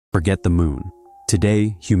Forget the moon.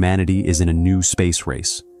 Today, humanity is in a new space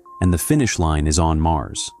race, and the finish line is on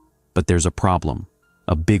Mars. But there's a problem,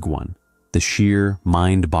 a big one, the sheer,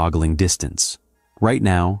 mind-boggling distance. Right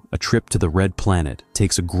now, a trip to the red planet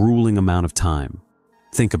takes a grueling amount of time.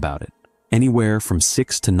 Think about it. Anywhere from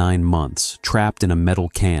 6 to 9 months trapped in a metal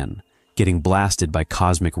can, getting blasted by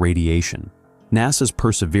cosmic radiation. NASA's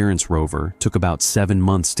Perseverance rover took about 7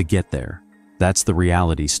 months to get there. That's the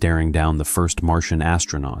reality staring down the first Martian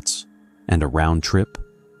astronauts. And a round trip?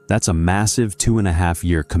 That's a massive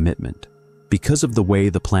 2.5-year commitment. Because of the way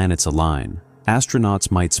the planets align,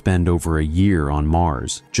 astronauts might spend over a year on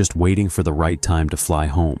Mars just waiting for the right time to fly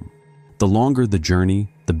home. The longer the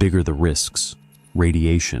journey, the bigger the risks.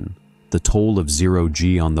 Radiation, the toll of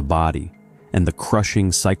zero-G on the body, and the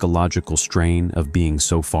crushing psychological strain of being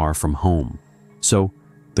so far from home. So,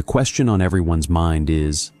 the question on everyone's mind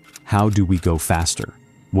is, how do we go faster?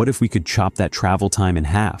 What if we could chop that travel time in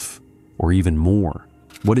half, or even more?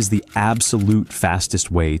 What is the absolute fastest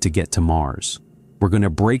way to get to Mars? We're going to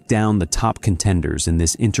break down the top contenders in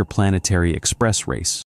this interplanetary express race.